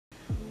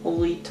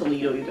Holy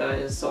Toledo, you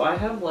guys. So I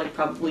have like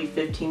probably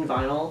 15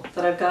 vinyl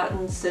that I've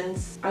gotten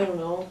since, I don't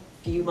know,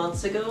 a few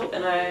months ago,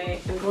 and I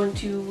am going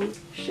to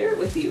share it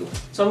with you.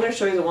 So I'm going to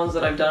show you the ones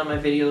that I've done in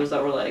my videos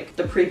that were like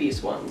the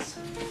previous ones.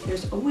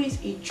 There's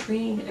always a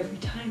train every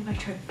time I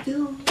try to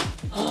film.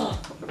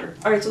 Whatever.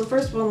 Alright, so the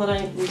first one that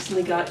I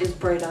recently got is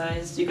Bright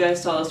Eyes. You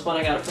guys saw this one,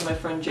 I got it from my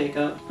friend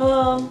Jacob.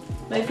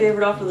 My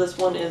favorite off of this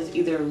one is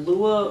either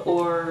Lua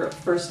or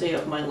First Day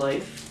of My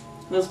Life.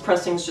 This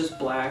pressing's just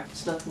black,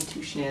 it's nothing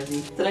too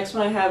snazzy. The next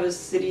one I have is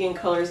City in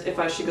Colors, If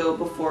I Should Go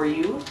Before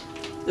You.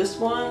 This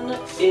one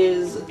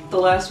is the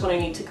last one I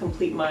need to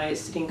complete my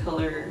City in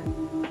Color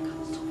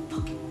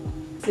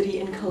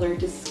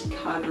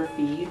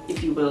discography,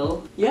 if you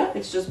will. Yeah,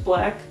 it's just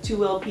black, 2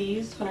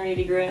 LPs,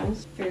 180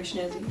 grams, very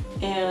snazzy.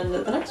 And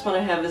the next one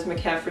I have is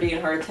McCafferty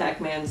and Heart Attack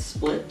Man's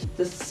Split.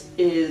 This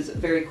is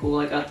very cool.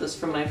 I got this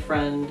from my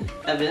friend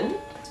Evan.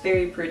 It's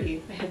very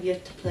pretty. I have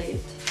yet to play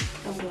it.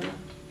 I'm gonna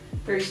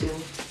very soon.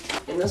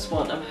 And this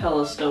one I'm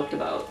hella stoked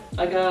about.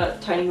 I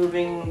got Tiny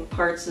Moving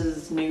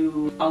Parts'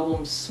 new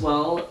album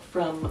Swell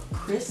from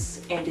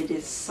Chris, and it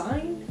is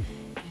signed,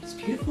 and it's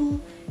beautiful,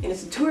 and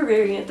it's a tour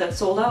variant that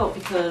sold out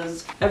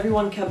because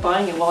everyone kept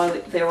buying it while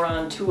they were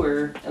on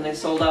tour, and they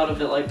sold out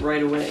of it like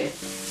right away.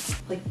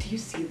 Like, do you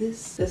see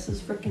this? This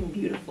is freaking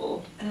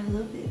beautiful, and I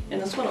love it.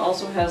 And this one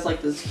also has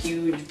like this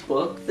huge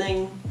book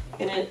thing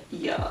in it.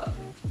 Yeah,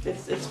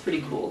 it's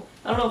pretty cool.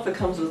 I don't know if it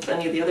comes with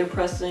any of the other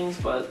pressings,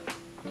 but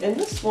and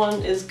this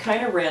one is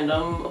kind of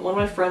random. One of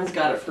my friends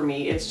got it for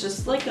me. It's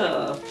just like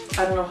a,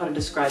 I don't know how to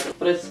describe it,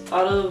 but it's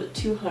out of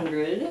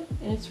 200 and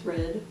it's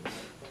red.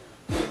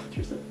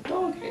 There's a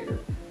dog hair.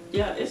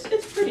 Yeah, it's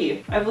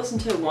pretty. I've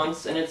listened to it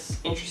once and it's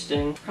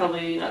interesting.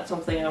 Probably not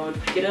something I would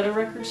get at a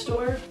record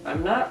store.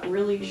 I'm not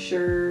really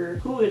sure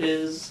who it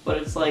is, but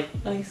it's like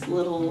nice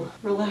little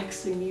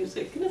relaxing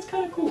music and it's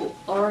kind of cool.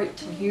 Alright,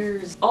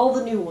 here's all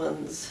the new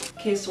ones.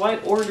 Okay, so I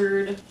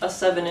ordered a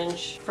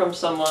 7-inch from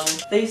someone.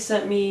 They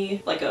sent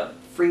me like a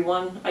free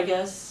one, I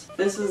guess.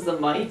 This is the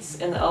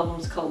Mites, and the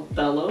album's called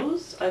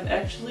Bellows. I've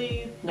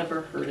actually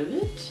never heard of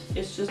it.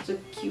 It's just a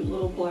cute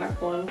little black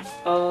one.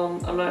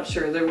 I'm not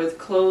sure. They're with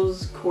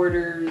Close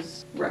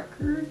Quarters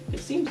Record. It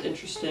seems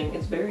interesting.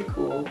 It's very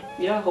cool.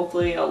 Yeah,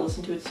 hopefully I'll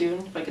listen to it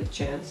soon if I get the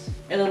chance.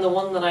 And then the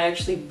one that I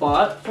actually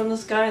bought from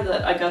this guy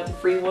that I got the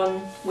free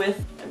one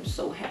with, I'm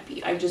so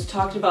happy. I just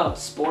talked about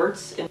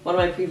sports in one of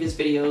my previous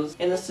videos,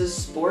 and this is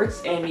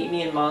Sports and Meet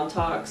Me in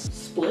Montauk's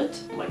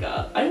Split. Oh my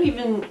god. I didn't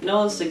even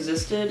know this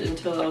existed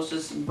until I was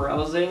just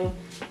browsing,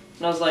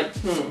 and I was like,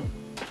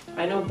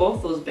 I know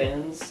both those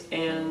bands,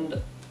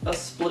 and a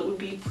split would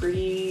be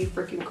pretty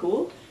freaking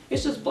cool.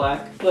 It's just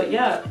black. But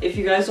yeah, if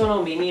you guys don't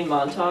know Meet Me in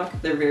Montauk,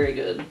 they're very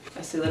good.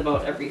 I say that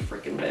about every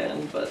freaking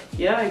band, but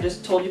yeah, I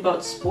just told you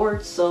about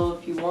Sports, so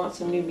if you want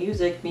some new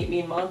music, Meet Me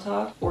in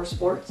Montauk or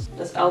Sports.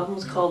 This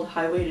album's called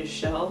Highway to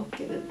Shell.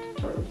 Get it?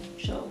 Turtle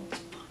Shell.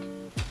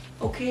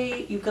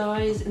 Okay, you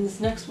guys, in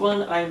this next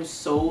one I'm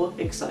so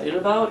excited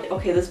about.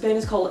 Okay, this band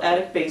is called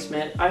Attic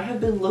Basement. I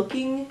have been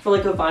looking for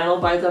like a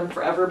vinyl by them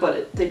forever,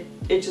 but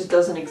it just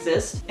doesn't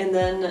exist. And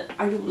then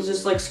I was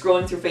just like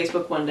scrolling through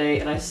Facebook one day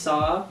and I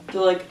saw,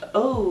 they're like,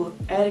 oh,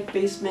 Attic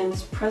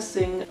Basement's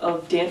pressing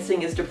of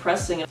Dancing is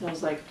Depressing. And I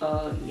was like,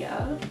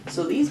 yeah.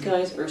 So these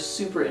guys are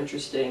super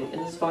interesting,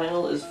 and this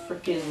vinyl is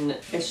freaking,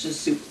 it's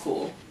just super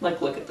cool. Like,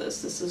 look at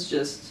this. This is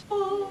just,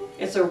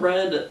 it's a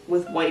red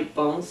with white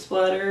bone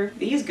splatter.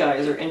 These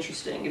guys are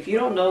interesting. If you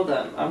don't know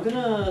them, I'm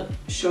gonna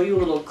show you a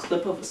little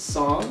clip of a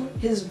song.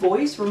 His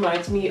voice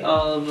reminds me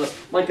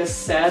of like a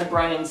sad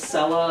Brian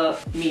Sella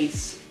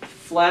meets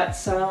Flat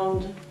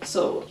Sound.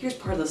 So here's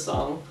part of the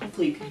song.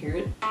 Hopefully you can hear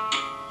it.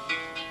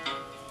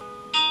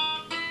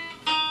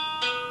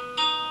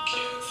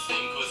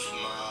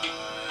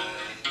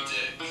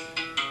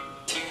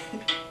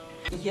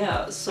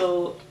 Yeah,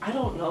 so I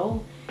don't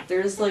know.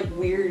 There's like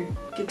weird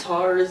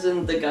guitars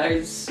and the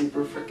guy's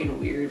super freaking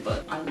weird,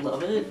 but I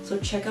love it. So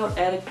check out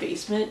Attic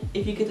Basement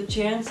if you get the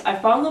chance. I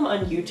found them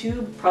on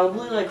YouTube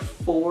probably like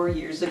 4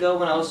 years ago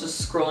when I was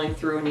just scrolling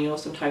through, and you know,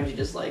 sometimes you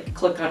just like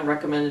click on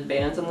recommended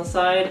bands on the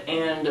side,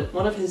 and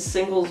one of his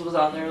singles was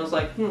on there and I was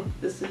like,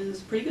 this is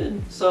pretty good.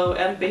 So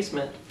Attic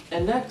Basement.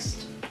 And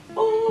next,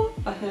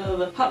 I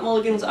have Hot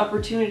Mulligan's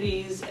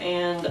Opportunities,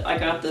 and I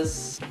got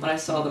this when I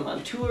saw them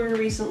on tour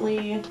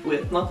recently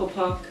with Knuckle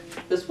Puck.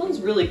 This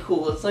one's really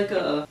cool. It's like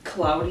a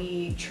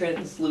cloudy,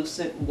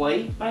 translucent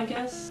white, I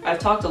guess. I've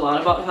talked a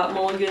lot about Hot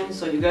Mulligan,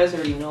 so you guys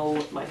already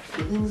know my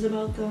feelings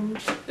about them.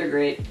 They're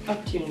great.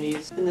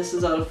 Opportunities. And this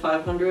is out of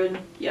 500.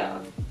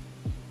 Yeah.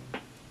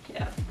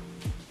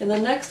 And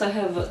then next I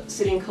have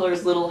City in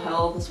Colors Little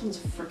Hell. This one's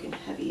freaking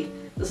heavy.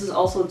 This is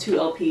also 2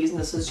 LPs, and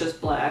this is just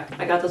black.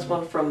 I got this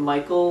one from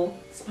Michael.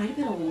 This might have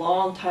been a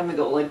long time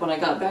ago, like when I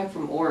got back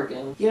from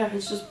Oregon. Yeah,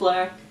 it's just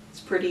black. It's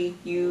pretty.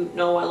 You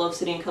know I love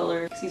City and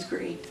Color because he's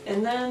great.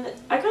 And then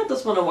I got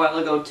this one a while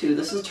ago too.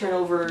 This is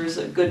Turnover's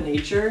Good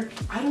Nature.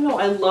 I don't know,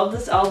 I love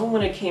this album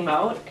when it came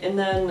out, and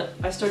then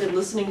I started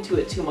listening to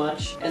it too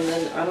much, and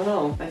then I don't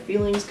know, my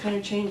feelings kind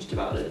of changed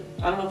about it.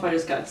 I don't know if I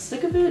just got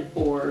sick of it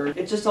or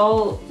it just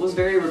all was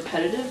very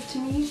repetitive to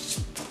me,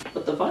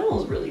 but the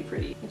vinyl is really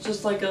pretty. It's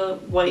just like a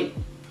white.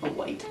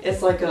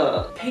 It's like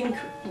a pink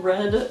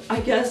red,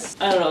 I guess.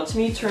 I don't know, to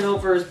me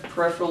Turnover's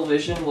Peripheral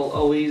Vision will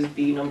always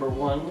be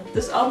 #1.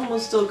 This album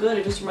was still good.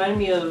 It just reminded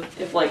me of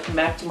if like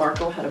Mac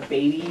DeMarco had a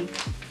baby,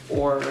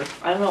 or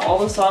I don't know, all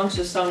the songs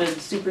just sounded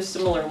super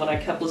similar when I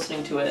kept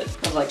listening to it.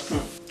 I was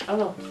like, I don't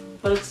know.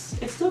 But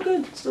it's still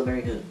good, it's still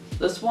very good.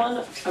 This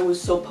one I was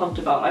so pumped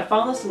about. I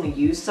found this in the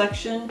used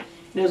section,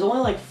 and it was only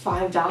like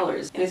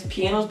 $5. And his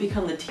Pianos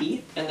Become the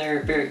Teeth, and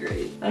they're very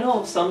great. I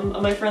know some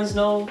of my friends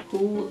know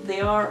who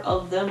they are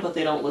of them, but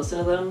they don't listen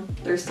to them.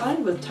 They're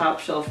signed with Top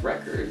Shelf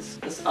Records.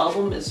 This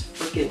album is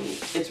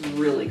it's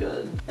really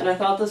good. And I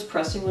thought this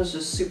pressing was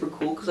just super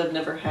cool because I've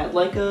never had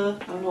like a,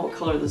 I don't know what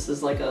color this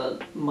is, like a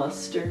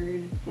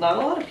mustard. Not a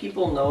lot of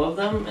people know of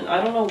them, and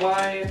I don't know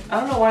why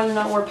they're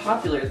not more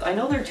popular. I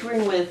know they're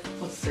touring with,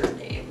 what's their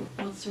name?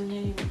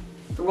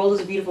 The World is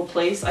a Beautiful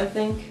Place, I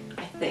think.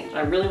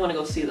 I really want to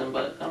go see them,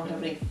 but I don't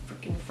have any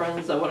freaking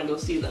friends that want to go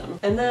see them.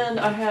 And then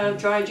I have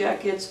Dry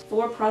Jackets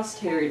for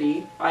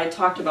Posterity. I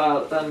talked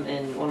about them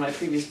in one of my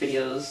previous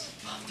videos.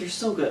 Oh, they're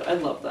so good. I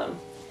love them.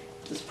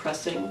 This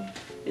pressing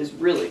is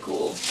really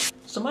cool.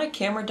 So my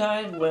camera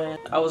died when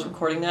I was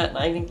recording that, and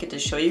I didn't get to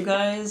show you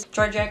guys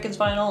Dry Jackets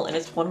vinyl, and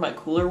it's one of my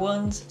cooler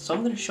ones. So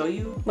I'm gonna show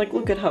you. Like,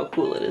 look at how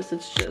cool it is.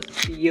 It's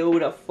just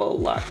beautiful.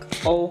 Like,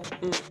 oh.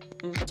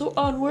 So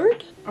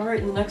onward. All right,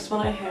 and the next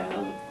one I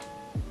have.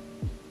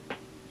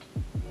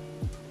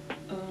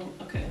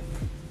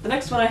 The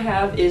next one I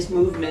have is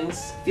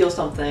Movements, Feel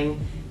Something.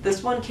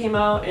 This one came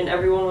out and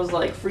everyone was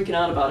like freaking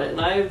out about it, and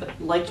I've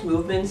liked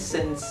Movements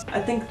since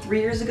I think 3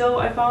 years ago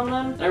I found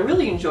them. And I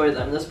really enjoy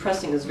them. This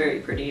pressing is very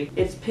pretty.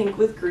 It's pink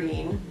with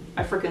green.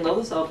 I freaking love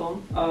this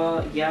album.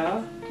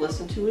 Yeah,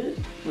 listen to it.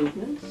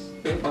 Movements,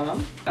 they're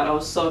bomb. God, I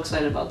was so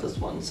excited about this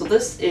one. So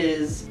this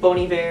is Bon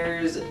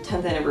Iver's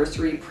 10th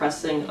anniversary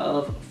pressing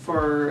of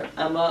For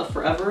Emma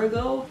Forever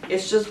Ago.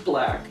 It's just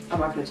black. I'm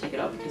not gonna take it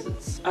out because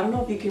it's, I don't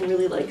know if you can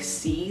really like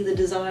see the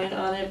design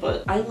on it,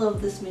 but I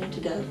love this man to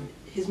death.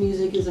 His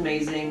music is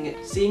amazing.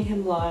 Seeing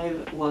him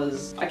live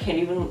was, I can't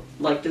even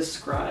like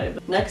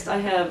describe. Next I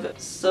have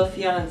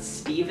Sufjan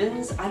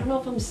Stevens. I don't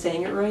know if I'm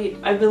saying it right.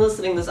 I've been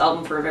listening to this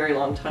album for a very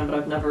long time, but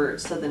I've never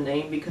said the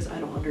name because I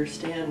don't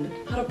understand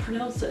how to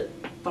pronounce it.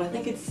 But I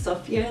think it's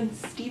Sufjan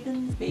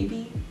Stevens,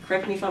 maybe?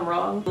 Correct me if I'm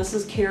wrong. This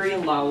is Carrie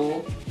and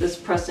Lowell. This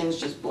pressing's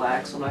just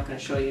black, so I'm not gonna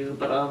show you.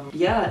 But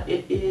yeah,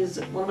 it is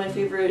one of my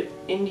favorite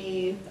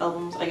indie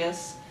albums, I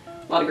guess.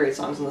 A lot of great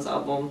songs on this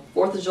album.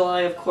 4th of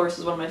July, of course,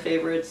 is one of my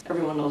favorites.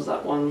 Everyone knows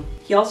that one.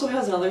 He also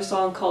has another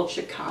song called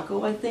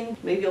Chicago, I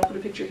think. Maybe I'll put a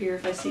picture here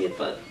if I see it,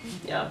 but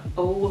yeah.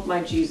 Oh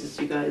my Jesus,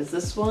 you guys.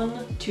 This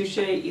one, Touche,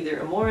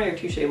 either Amore or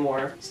Touche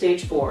Amore,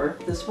 Stage 4.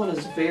 This one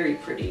is very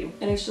pretty,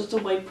 and it's just a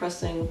white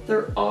pressing.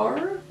 There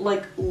are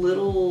like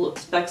little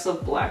specks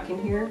of black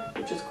in here,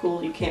 which is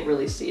cool. You can't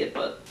really see it,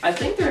 but I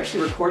think they're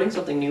actually recording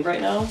something new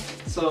right now,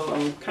 so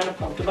I'm kind of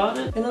pumped about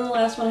it. And then the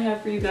last one I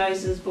have for you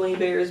guys is Bon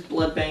Iver's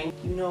Blood Bank.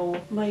 You know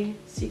my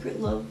secret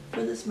love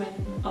for this man.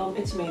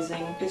 It's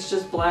amazing. It's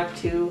just black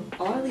too.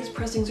 A lot of these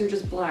pressings are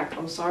just black.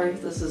 I'm sorry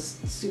if this is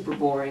super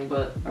boring,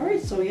 but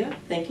alright, so yeah.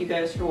 Thank you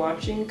guys for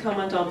watching.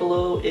 Comment down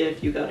below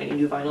if you got any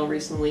new vinyl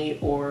recently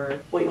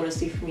or what you want to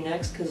see from me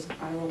next, because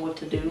I don't know what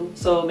to do.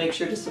 So make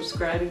sure to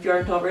subscribe if you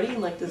aren't already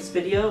and like this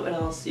video, and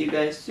I'll see you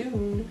guys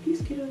soon.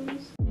 Peace,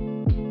 kiddos.